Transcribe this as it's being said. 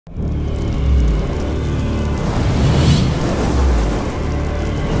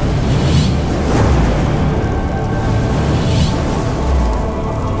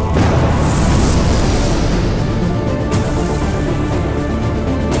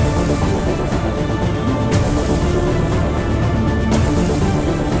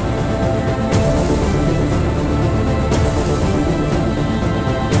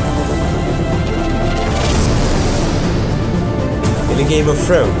Game of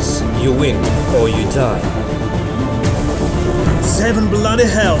Thrones, you win or you die. 7 bloody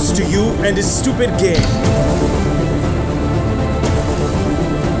hells to you and this stupid game.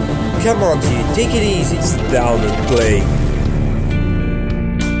 Come on, dude, take it easy. Sit down and play.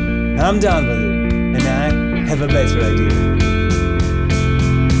 I'm done with it, and I have a better idea.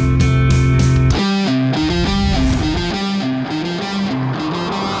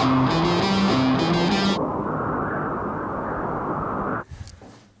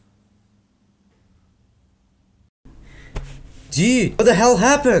 Dude, what the hell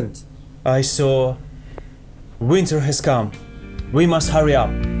happened? I saw... Winter has come. We must hurry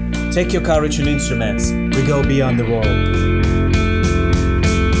up. Take your courage and instruments. We go beyond the wall.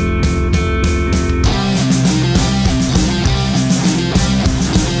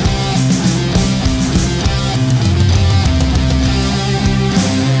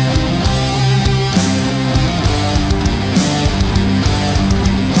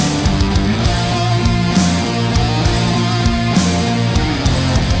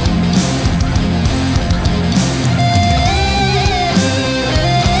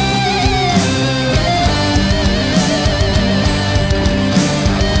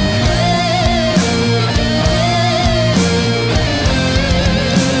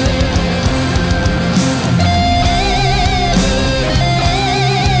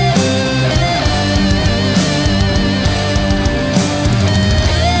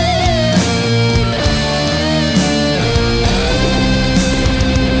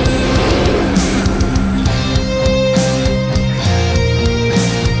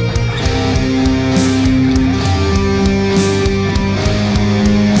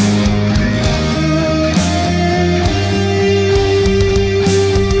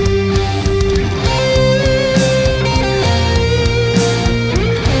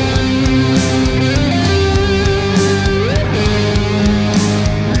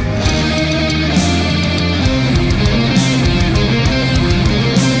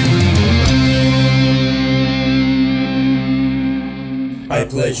 I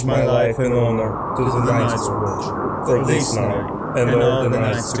pledge my life and honor to the Night's Watch for this night and all the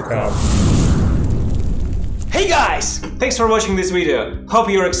nights to come. Hey guys! Thanks for watching this video. Hope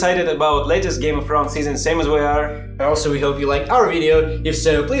you're excited about latest Game of Thrones season, same as we are. And also we hope you liked our video. If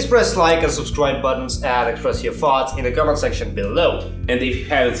so, please press like and subscribe buttons and express your thoughts in the comment section below. And if you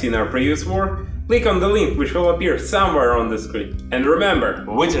haven't seen our previous work, click on the link which will appear somewhere on the screen. And remember,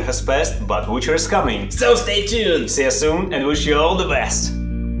 Winter has passed, but Witcher is coming. So stay tuned! See you soon and wish you all the best!